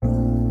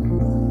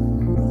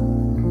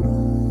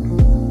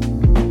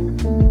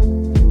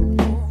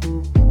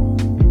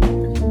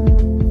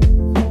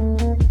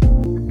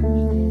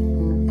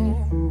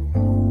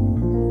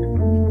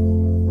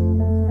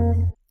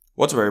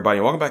What's up, everybody?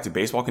 Welcome back to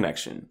Baseball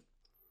Connection.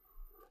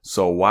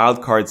 So,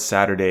 Wild Card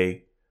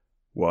Saturday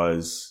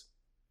was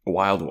a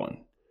wild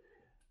one.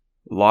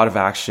 A lot of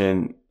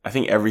action. I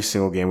think every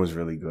single game was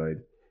really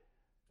good.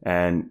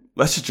 And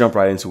let's just jump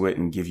right into it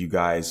and give you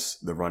guys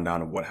the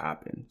rundown of what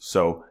happened.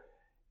 So,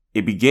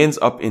 it begins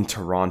up in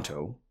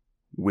Toronto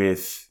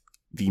with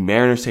the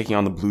Mariners taking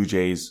on the Blue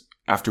Jays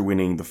after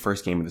winning the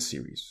first game of the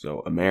series.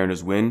 So, a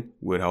Mariners win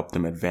would help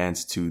them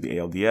advance to the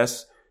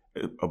ALDS.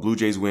 A Blue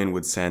Jays win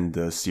would send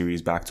the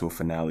series back to a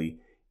finale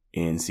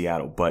in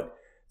Seattle. But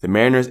the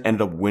Mariners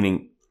ended up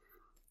winning,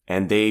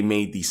 and they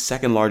made the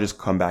second largest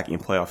comeback in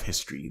playoff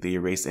history. They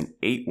erased an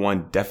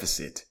 8-1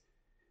 deficit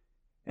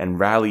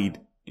and rallied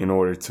in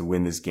order to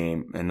win this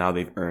game. And now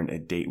they've earned a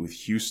date with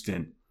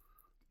Houston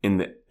in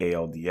the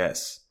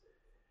ALDS.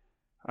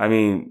 I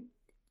mean,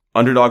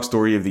 underdog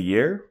story of the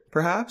year,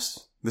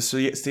 perhaps, the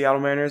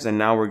Seattle Mariners. And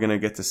now we're going to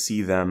get to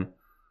see them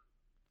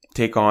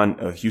take on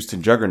a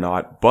Houston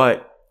juggernaut.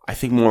 But I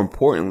think more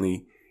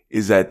importantly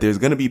is that there's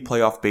going to be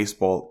playoff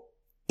baseball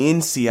in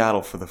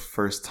Seattle for the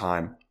first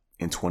time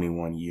in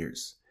 21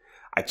 years.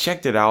 I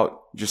checked it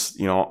out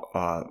just,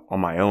 on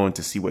my own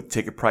to see what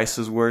ticket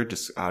prices were,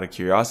 just out of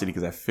curiosity,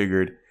 because I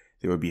figured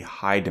there would be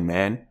high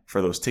demand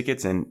for those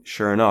tickets. And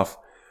sure enough,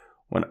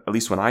 at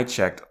least when I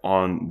checked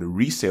on the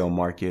resale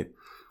market,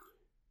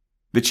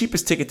 the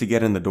cheapest ticket to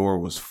get in the door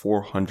was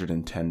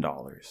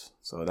 $410.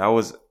 So that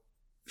was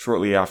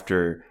shortly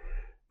after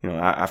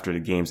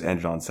the games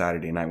ended on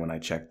Saturday night when I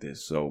checked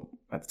this. So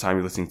at the time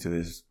you're listening to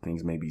this,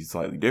 things may be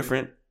slightly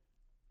different.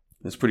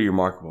 It's pretty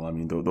remarkable. I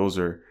mean, those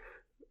are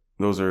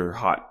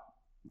hot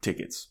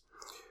tickets.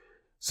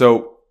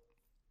 So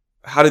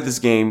how did this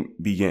game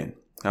begin?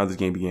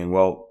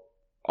 Well,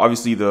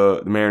 obviously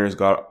the Mariners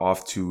got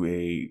off to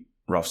a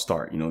rough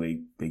start.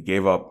 They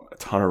gave up a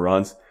ton of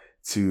runs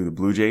to the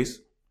Blue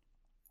Jays.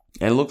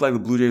 And it looked like the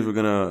Blue Jays were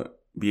going to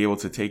be able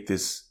to take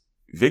this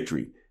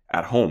victory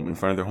at home in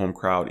front of their home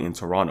crowd in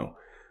Toronto,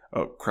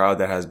 a crowd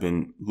that has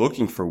been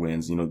looking for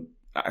wins.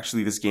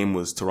 Actually, this game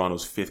was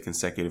Toronto's 5th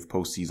consecutive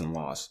postseason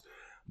loss.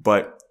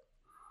 But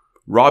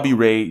Robbie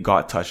Ray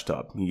got touched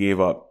up. He gave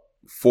up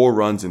 4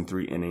 runs in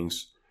 3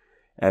 innings.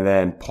 And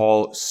then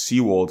Paul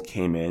Sewald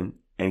came in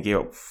and gave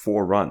up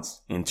 4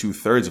 runs in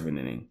 2/3 of an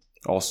inning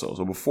also.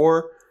 So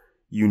before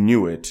you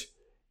knew it,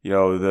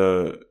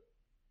 the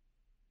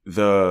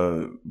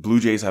Blue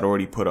Jays had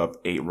already put up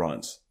 8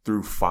 runs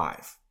through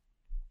 5.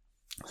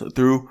 So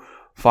through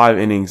 5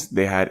 innings,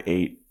 they had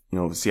 8.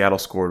 Seattle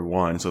scored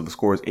 1. So the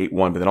score is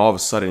 8-1. But then all of a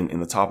sudden, in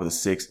the top of the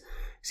 6th,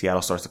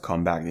 Seattle starts to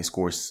come back. They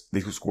score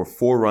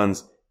 4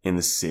 runs in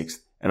the 6th,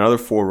 another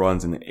 4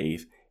 runs in the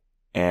 8th,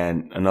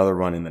 and another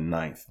run in the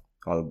 9th.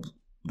 While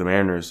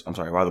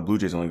the Blue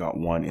Jays only got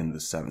 1 in the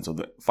 7th. So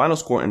the final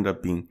score ended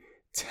up being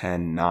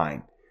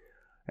 10-9.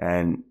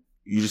 And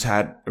you just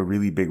had a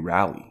really big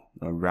rally.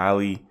 A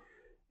rally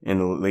in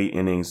the late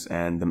innings,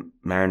 and the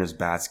Mariners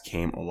bats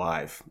came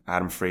alive.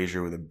 Adam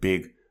Frazier with a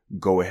big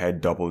go-ahead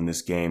double in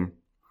this game.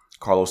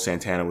 Carlos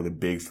Santana with a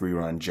big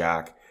 3-run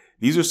jack.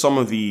 These are some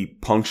of the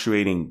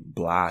punctuating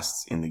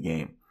blasts in the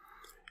game.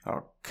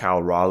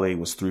 Cal Raleigh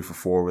was 3 for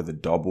 4 with a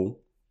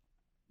double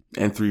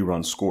and 3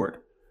 runs scored.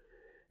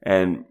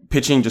 And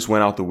pitching just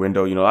went out the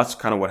window. That's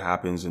kind of what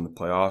happens in the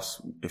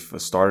playoffs. If a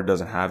starter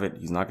doesn't have it,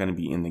 he's not going to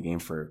be in the game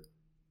for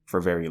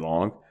very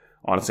long.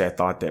 Honestly, I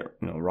thought that,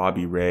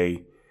 Robbie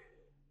Ray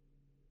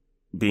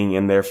being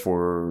in there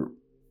for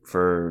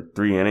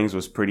 3 innings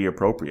was pretty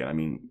appropriate. I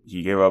mean,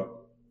 he gave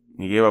up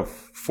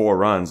 4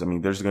 runs. I mean,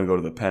 they're just going to go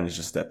to the pen. It's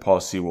just that Paul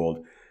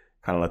Sewald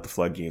kind of let the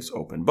floodgates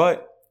open.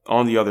 But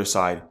on the other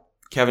side,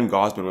 Kevin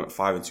Gausman went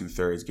 5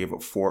 2/3, gave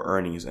up 4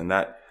 earnings, and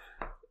that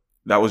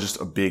was just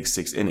a big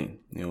 6th inning.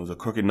 It was a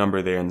crooked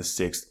number there in the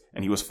 6th,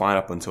 and he was fine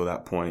up until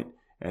that point.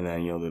 And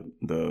then,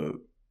 the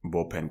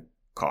bullpen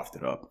coughed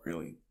it up,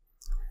 really.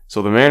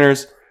 So the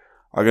Mariners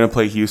are going to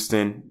play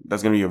Houston.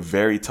 That's going to be a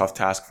very tough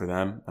task for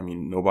them. I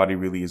mean, nobody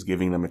really is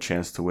giving them a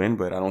chance to win,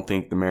 but I don't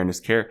think the Mariners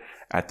care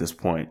at this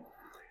point.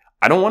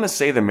 I don't want to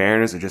say the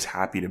Mariners are just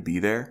happy to be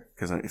there,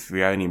 because if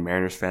we have any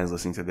Mariners fans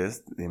listening to this,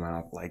 they might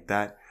not like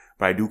that.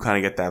 But I do kind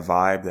of get that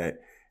vibe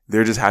that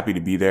they're just happy to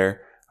be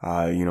there.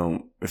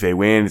 If they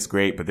win, it's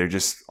great, but they're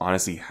just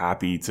honestly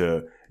happy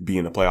to be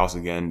in the playoffs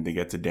again. They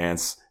get to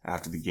dance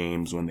after the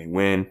games when they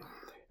win.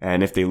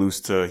 And if they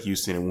lose to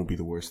Houston, it won't be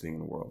the worst thing in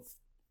the world.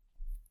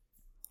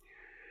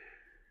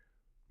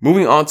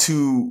 Moving on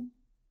to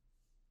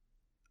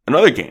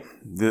another game,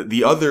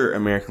 the other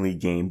American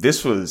League game.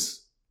 This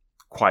was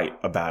quite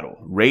a battle.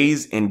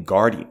 Rays and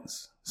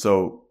Guardians.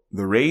 So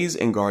the Rays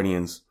and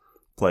Guardians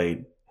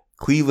played.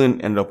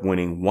 Cleveland ended up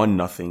winning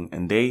 1-0,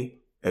 and they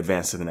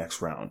advanced to the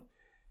next round.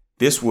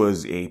 This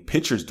was a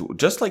pitcher's duel,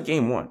 just like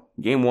Game 1.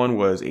 Game 1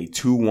 was a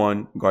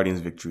 2-1 Guardians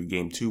victory.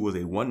 Game 2 was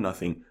a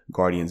 1-0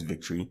 Guardians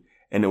victory,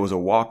 and it was a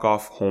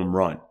walk-off home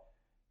run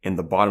in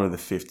the bottom of the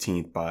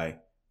 15th by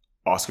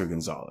Oscar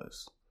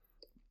Gonzalez.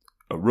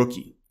 A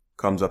rookie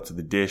comes up to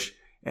the dish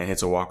and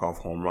hits a walk-off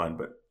home run.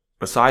 But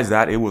besides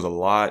that, it was a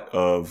lot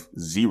of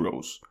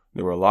zeros.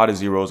 There were a lot of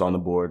zeros on the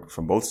board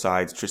from both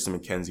sides. Tristan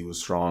McKenzie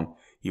was strong.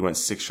 He went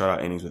 6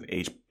 shutout innings with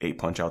 8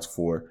 punch-outs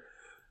for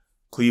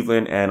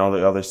Cleveland. And on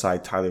the other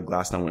side, Tyler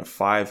Glasnow went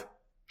 5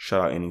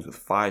 shutout innings with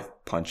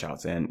 5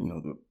 punch-outs.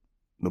 And,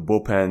 the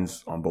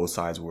bullpens on both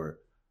sides were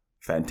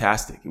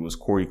fantastic. It was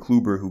Corey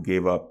Kluber who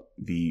gave up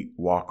the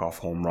walk-off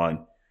home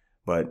run.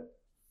 But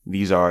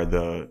these are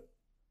the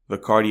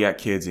cardiac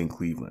kids in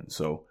Cleveland.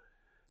 So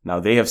now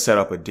they have set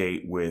up a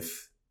date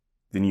with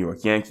the New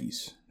York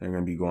Yankees. They're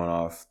going to be going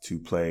off to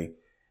play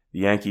the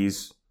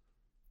Yankees,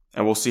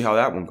 and we'll see how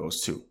that one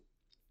goes too.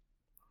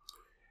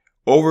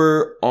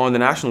 Over on the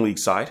National League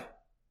side,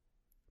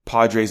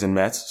 Padres and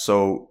Mets.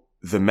 So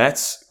the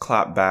Mets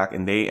clapped back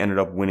and they ended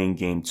up winning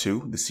game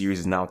 2. The series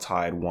is now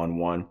tied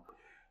 1-1.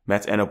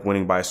 Mets end up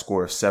winning by a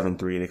score of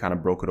 7-3. They kind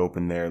of broke it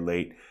open there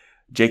late.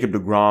 Jacob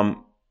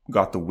deGrom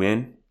got the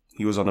win.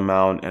 He was on the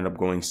mound, ended up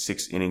going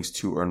 6 innings,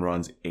 2 earned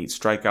runs, 8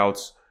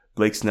 strikeouts.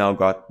 Blake Snell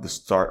got the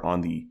start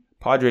on the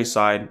Padres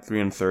side, 3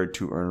 1/3,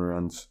 2 earned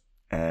runs,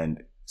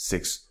 and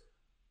 6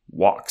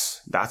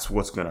 walks. That's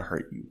what's going to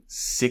hurt you.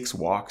 6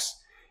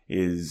 walks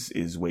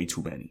is way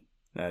too many.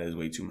 That is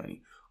way too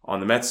many. On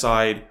the Mets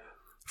side,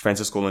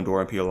 Francisco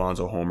Lindor and Pete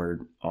Alonso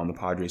homered. On the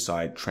Padres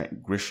side,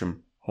 Trent Grisham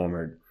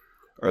homered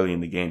early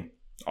in the game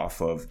off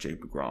of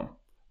Jacob deGrom.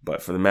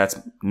 But for the Mets,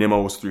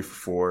 Nimmo was 3 for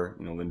 4.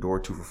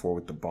 Lindor 2 for 4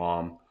 with the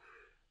bomb.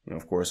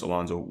 Of course,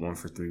 Alonso 1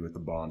 for 3 with the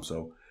bomb.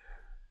 So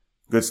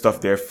good stuff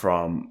there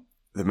from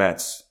the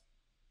Mets.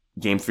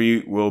 Game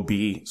 3 will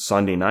be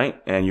Sunday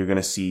night, and you're going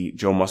to see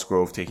Joe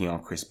Musgrove taking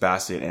on Chris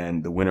Bassitt,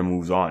 and the winner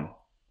moves on.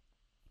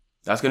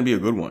 That's going to be a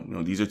good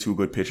one. These are 2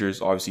 good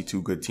pitchers, obviously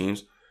 2 good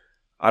teams.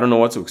 I don't know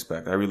what to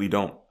expect. I really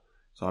don't.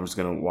 So I'm just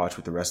going to watch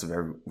with the rest of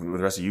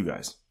you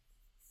guys.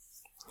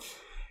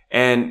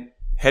 And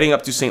heading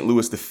up to St.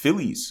 Louis, the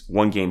Phillies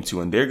won game 2,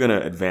 and they're going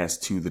to advance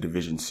to the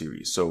division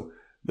series. So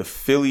the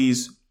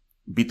Phillies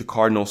beat the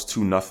Cardinals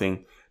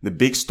 2-0. The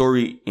big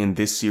story in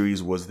this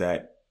series was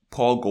that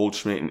Paul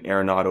Goldschmidt and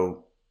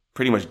Arenado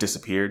pretty much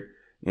disappeared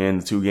in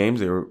the 2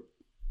 games.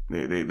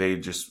 They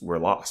just were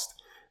lost.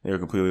 They were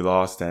completely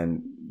lost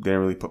and didn't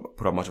really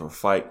put up much of a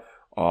fight.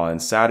 On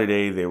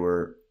Saturday, they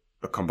were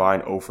a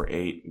combined 0 for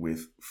 8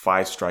 with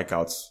 5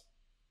 strikeouts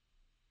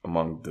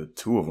among the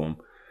 2 of them.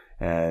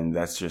 And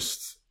that's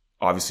just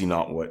obviously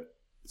not what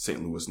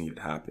St. Louis needed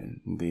to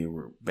happen. They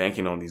were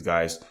banking on these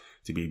guys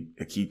to be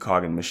a key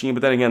cog in the machine.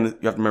 But then again,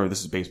 you have to remember, this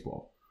is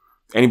baseball.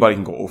 Anybody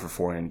can go 0 for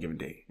 4 in any given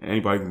day. And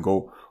anybody can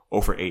go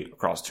 0 for 8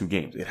 across 2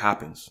 games. It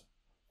happens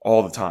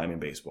all the time in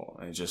baseball.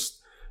 And it's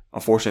just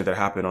unfortunate that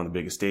happened on the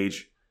biggest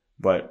stage.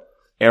 But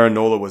Aaron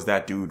Nola was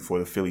that dude for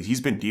the Phillies.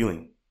 He's been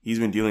dealing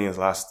his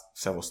last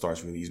several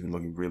starts, really. He's been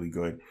looking really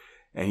good.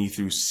 And he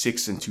threw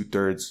 6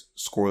 2/3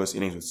 scoreless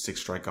innings with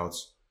 6 strikeouts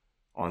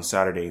on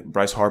Saturday.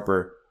 Bryce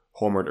Harper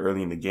homered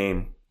early in the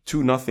game.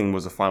 2-0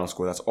 was the final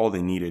score. That's all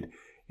they needed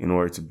in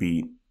order to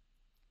beat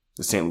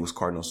the St. Louis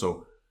Cardinals.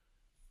 So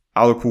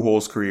Albert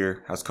Pujols'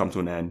 career has come to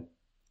an end.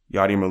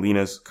 Yadier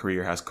Molina's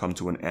career has come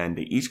to an end.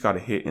 They each got a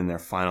hit in their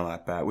final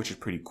at bat, which is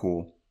pretty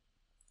cool.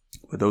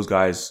 But those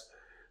guys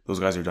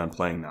are done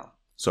playing now.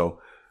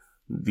 So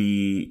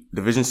the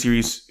division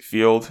series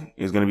field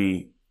is going to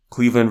be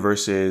Cleveland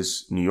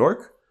versus New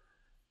York,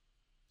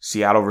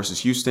 Seattle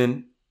versus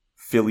Houston,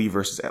 Philly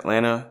versus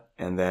Atlanta,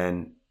 and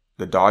then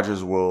the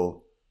Dodgers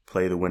will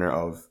play the winner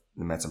of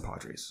the Mets and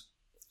Padres.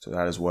 So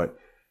that is what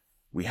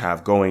we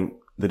have going.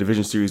 The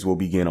division series will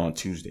begin on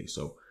Tuesday.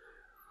 So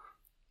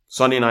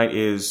Sunday night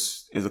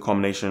is the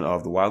culmination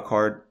of the wild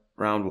card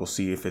round. We'll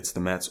see if it's the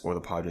Mets or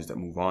the Padres that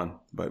move on.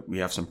 But we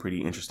have some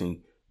pretty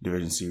interesting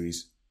division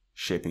series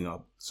shaping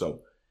up.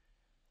 So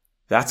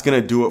that's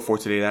going to do it for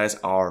today. That is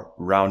our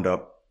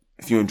roundup.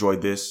 If you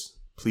enjoyed this,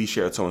 please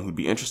share it with someone who'd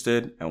be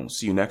interested. And we'll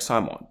see you next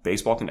time on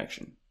Baseball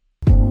Connection.